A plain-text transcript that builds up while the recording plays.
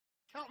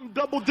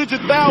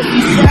Double-digit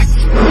thousands.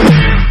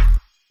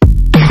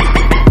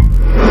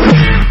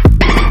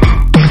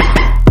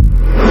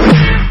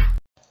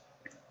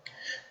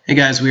 Hey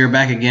guys, we are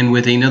back again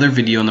with another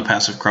video in the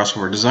Passive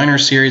Crossover Designer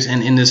series,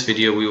 and in this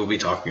video we will be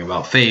talking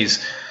about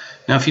phase.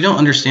 Now if you don't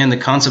understand the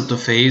concept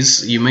of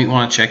phase, you might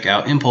want to check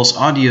out Impulse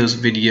Audio's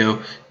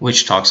video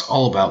which talks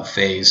all about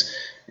phase,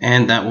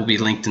 and that will be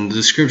linked in the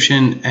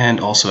description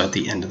and also at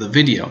the end of the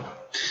video.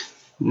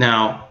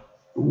 Now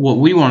what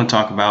we want to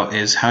talk about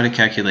is how to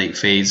calculate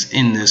phase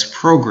in this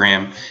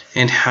program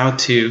and how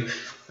to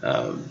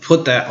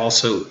put that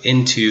also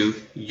into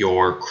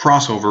your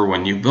crossover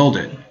when you build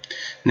it.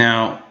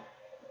 Now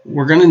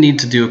we're going to need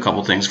to do a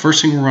couple things.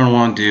 First thing we're going to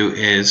want to do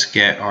is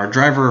get our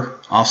driver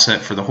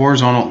offset for the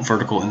horizontal,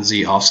 vertical, and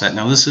Z offset.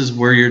 Now this is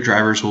where your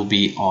drivers will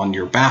be on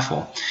your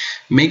baffle.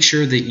 Make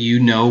sure that you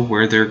know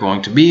where they're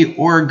going to be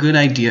or a good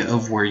idea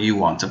of where you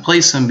want to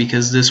place them,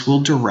 because this will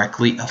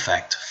directly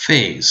affect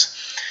phase.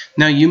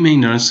 Now you may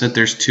notice that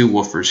there's two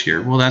woofers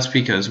here. Well, that's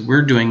because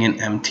we're doing an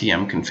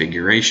MTM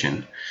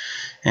configuration.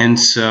 And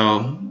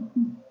so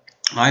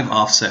I've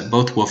offset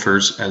both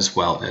woofers as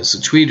well as the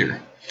tweeter.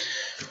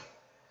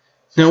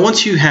 Now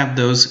once you have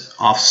those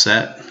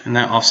offset, and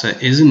that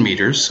offset is in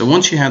meters, so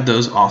once you have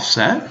those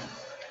offset,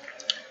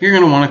 you're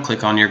going to want to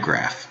click on your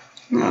graph.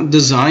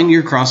 Design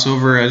your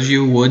crossover as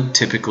you would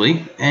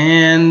typically,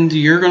 and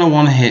you're going to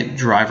want to hit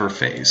driver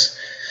phase.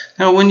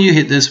 Now when you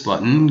hit this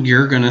button,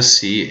 you're going to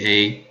see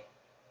a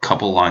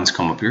couple lines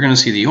come up. You're going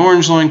to see the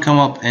orange line come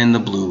up and the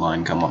blue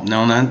line come up.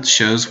 Now that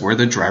shows where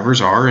the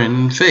drivers are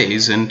in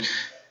phase, and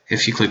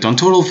if you clicked on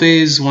total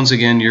phase, once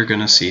again you're going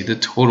to see the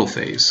total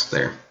phase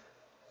there.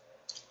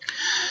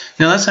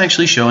 Now that's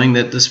actually showing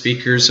that the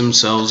speakers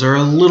themselves are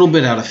a little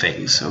bit out of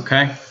phase,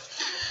 okay?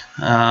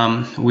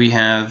 We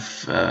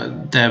have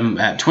them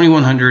at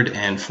 2100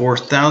 and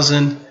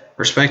 4000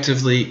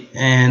 respectively,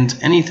 and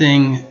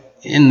anything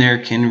in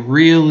there can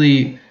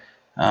really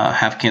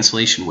have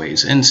cancellation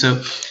waves. And so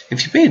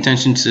if you pay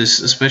attention to this,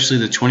 especially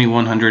the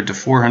 2100 to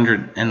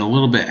 400 and a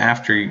little bit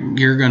after,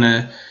 you're going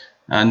to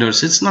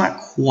notice it's not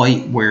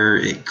quite where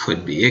it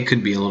could be. It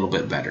could be a little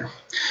bit better.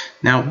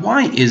 Now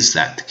why is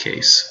that the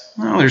case?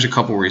 Well, there's a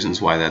couple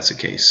reasons why that's the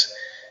case.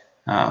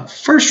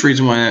 First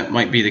reason why that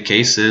might be the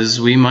case is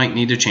we might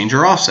need to change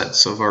our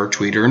offsets of our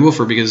tweeter and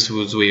woofer, because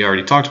as we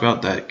already talked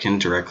about, that can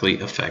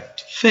directly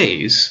affect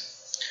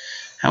phase.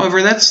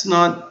 However, that's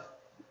not,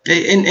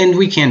 and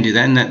we can do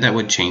that, and that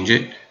would change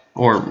it,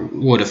 or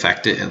would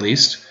affect it at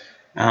least.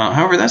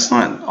 However, that's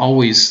not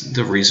always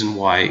the reason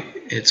why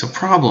it's a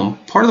problem.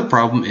 Part of the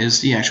problem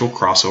is the actual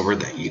crossover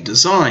that you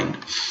designed.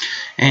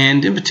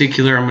 And in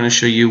particular, I'm going to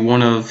show you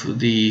one of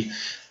the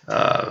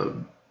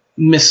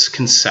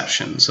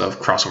misconceptions of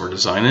crossover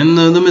design, and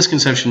the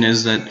misconception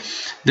is that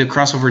the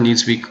crossover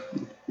needs to be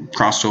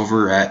crossed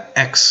over at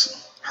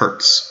X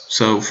hertz.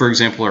 So for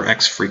example, or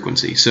X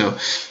frequency. So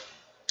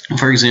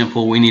for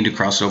example, we need to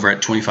cross over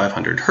at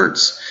 2500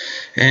 hertz,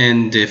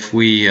 and if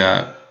we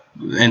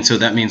and so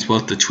that means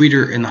both the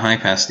tweeter and the high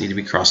pass need to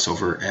be crossed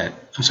over at,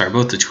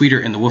 both the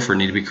tweeter and the woofer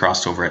need to be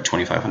crossed over at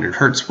 2500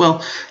 hertz.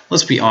 Well,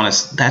 let's be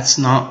honest, that's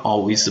not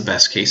always the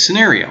best case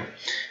scenario.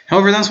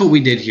 However, that's what we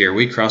did here.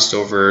 We crossed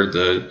over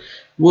the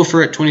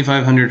woofer at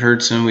 2500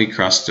 hertz, and we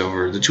crossed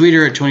over the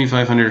tweeter at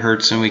 2500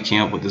 hertz, and we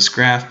came up with this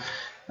graph.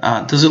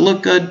 Does it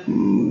look good?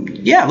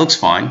 Yeah, it looks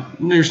fine.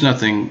 There's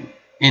nothing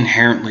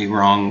inherently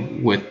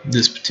wrong with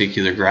this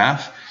particular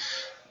graph,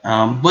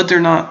 but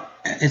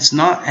it's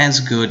not as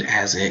good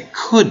as it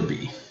could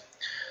be.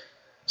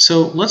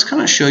 So let's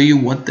kind of show you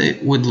what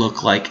it would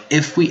look like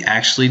if we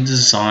actually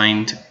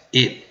designed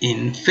it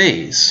in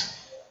phase.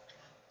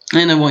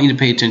 And I want you to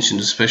pay attention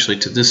especially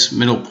to this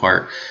middle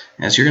part,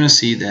 as you're going to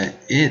see that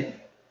it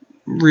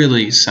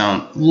really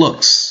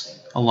looks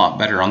a lot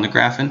better on the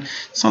graph. And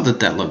it's not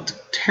that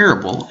looked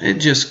terrible,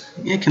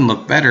 it can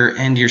look better,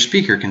 and your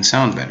speaker can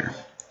sound better,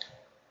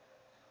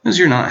 because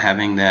you're not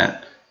having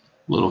that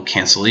little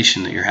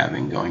cancellation that you're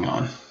having going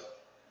on.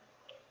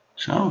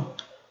 So,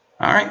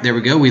 alright, there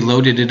we go. We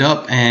loaded it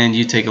up, and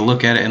you take a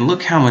look at it, and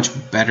look how much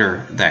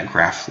better that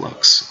graph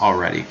looks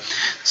already.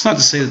 It's not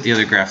to say that the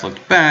other graph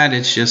looked bad,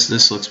 it's just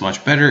this looks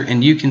much better,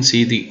 and you can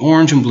see the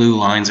orange and blue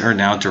lines are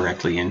now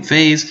directly in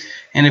phase,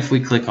 and if we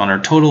click on our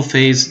total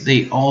phase,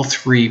 they all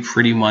three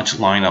pretty much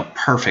line up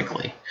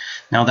perfectly.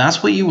 Now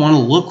that's what you want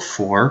to look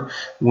for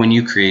when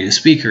you create a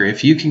speaker.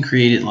 If you can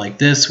create it like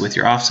this with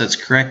your offsets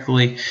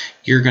correctly,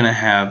 you're going to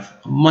have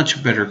a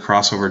much better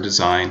crossover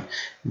design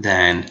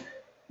than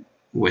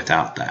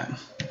without that.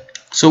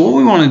 So what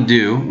we want to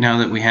do now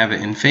that we have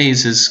it in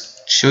phase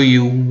is show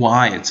you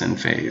why it's in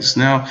phase.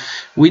 Now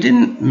we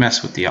didn't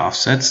mess with the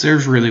offsets. There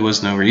really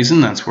was no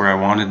reason. That's where I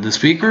wanted the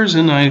speakers,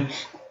 and I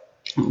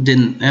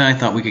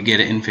thought we could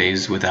get it in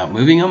phase without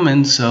moving them,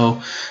 and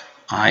so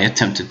I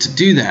attempted to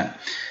do that.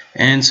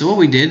 And so what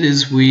we did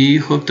is we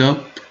hooked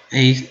up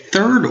a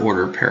third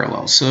order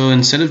parallel. So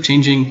instead of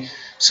changing,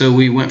 so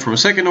we went from a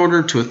second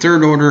order to a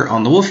third order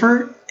on the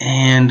woofer,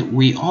 and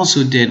we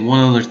also did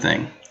one other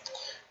thing.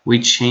 We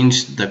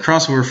changed the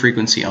crossover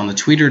frequency on the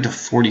tweeter to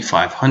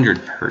 4500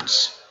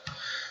 hertz.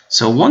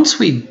 So once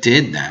we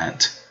did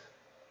that,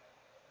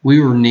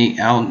 we were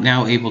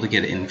now able to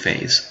get it in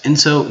phase. And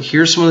so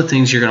here's some of the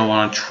things you're going to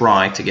want to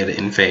try to get it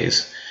in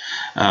phase.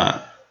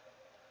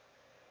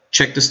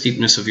 Check the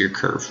steepness of your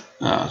curve.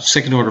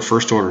 Second order,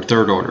 first order,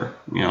 third order,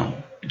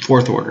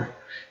 fourth order.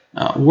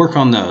 Work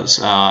on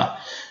those.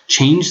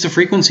 Change the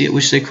frequency at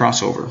which they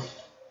cross over.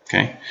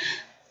 Okay.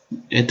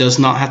 It does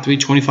not have to be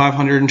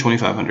 2500 and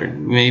 2500.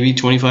 Maybe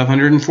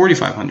 2500 and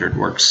 4500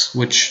 works,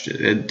 which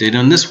it did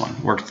on this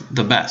one. Worked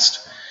the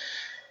best.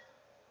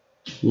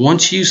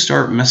 Once you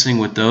start messing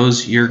with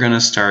those, you're going to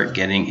start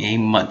getting a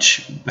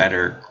much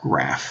better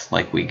graph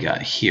like we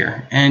got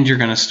here. And you're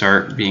going to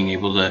start being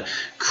able to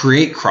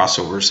create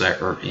crossovers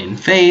that are in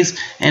phase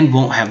and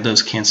won't have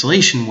those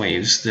cancellation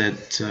waves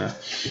that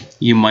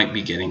you might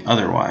be getting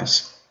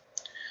otherwise.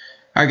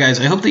 Alright guys,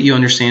 I hope that you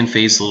understand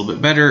phase a little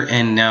bit better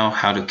and now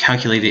how to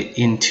calculate it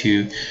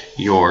into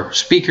your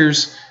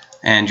speakers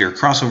and your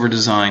crossover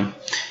design.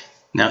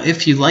 Now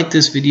if you like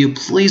this video,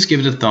 please give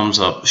it a thumbs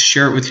up,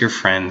 share it with your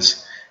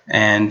friends,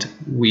 and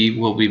we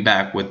will be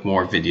back with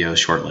more videos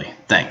shortly.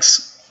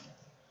 Thanks.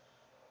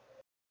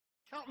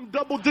 Counting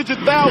double-digit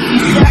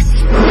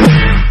thousands.